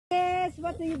Yes,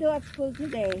 what do you do at school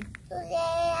today? Today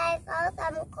I saw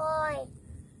some coin.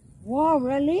 Wow,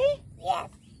 really? Yes,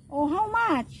 Oh, how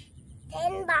much?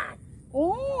 10 baht.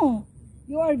 Oh,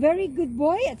 you are a very good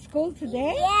boy at school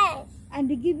today? Yes, And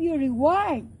they give you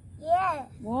reward. yes,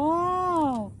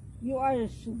 Wow, you are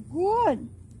so good.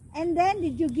 And then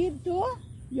did you give to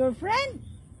your friend?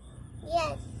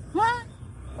 yes, Huh?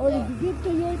 Or did you give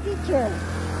to your teacher?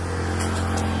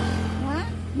 Huh?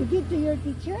 You give to your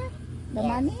teacher the Yes.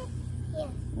 money?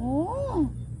 yes. Oh,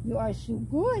 you are so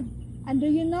good. And do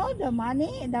you know the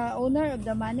money, the owner of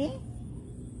the money?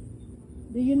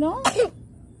 Do you know?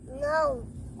 No,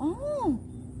 Oh,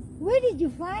 where did you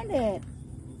find it?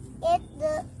 it's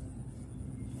the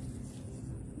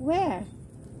Where?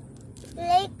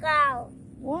 playground.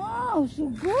 Wow, so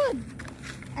good.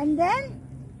 And then,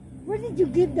 where did you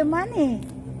give the money?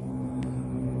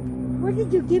 Where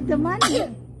did you give the money?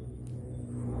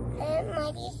 And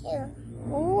my teacher,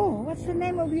 Oh, what's the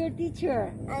name of your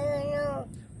teacher? I don't know.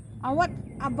 And what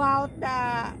about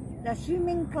the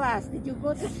swimming class? Did you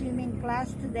go to swimming class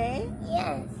today?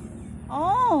 Yes,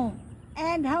 Oh,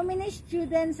 and how many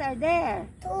students are there?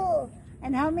 2,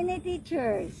 And how many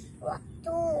teachers?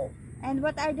 2. And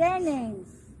what are their names?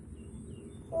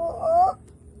 Who Úc,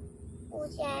 who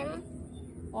Sam,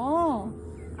 Oh,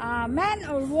 man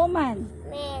or woman?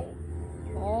 man.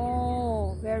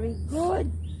 Oh, very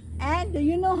good. And do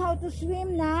you know how to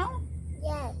swim now?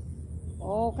 Yes,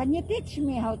 Oh, can you teach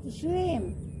me how to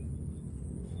swim?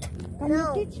 Can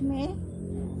No. you teach me?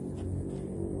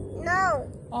 no,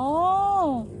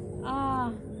 Oh,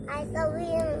 I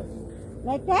swim.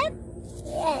 like that?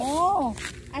 Yes, Oh,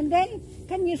 and then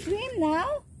can you swim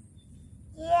now?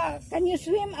 yes, Can you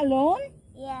swim alone?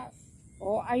 yes.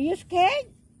 Oh, are you scared?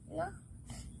 No,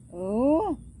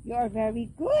 Oh, you are very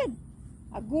good.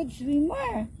 A good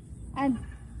swimmer. And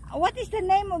what is the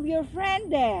name of your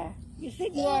friend there? You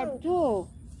said you are Sing. 2.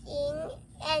 Sing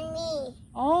and me.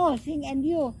 Oh, Sing and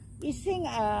you. You sing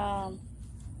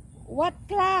what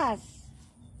class?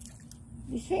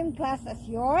 The same class as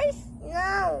yours?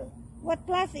 No, What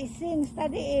class is Sing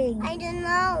studying? I don't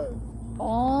know.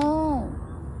 Oh,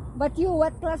 but you,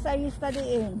 what class are you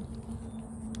studying?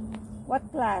 What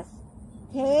class?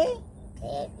 K?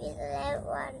 Tape is that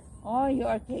one. Oh, you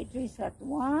are K3 Sat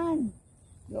 1.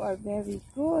 You are very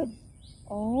good.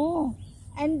 Oh,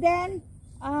 and then,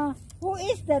 who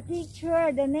is the teacher?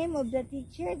 The name of the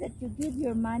teacher that you give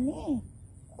your money?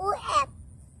 Who at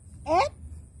Ed?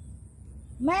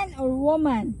 Man or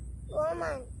woman?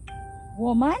 woman?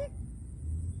 Woman?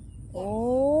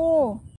 Oh,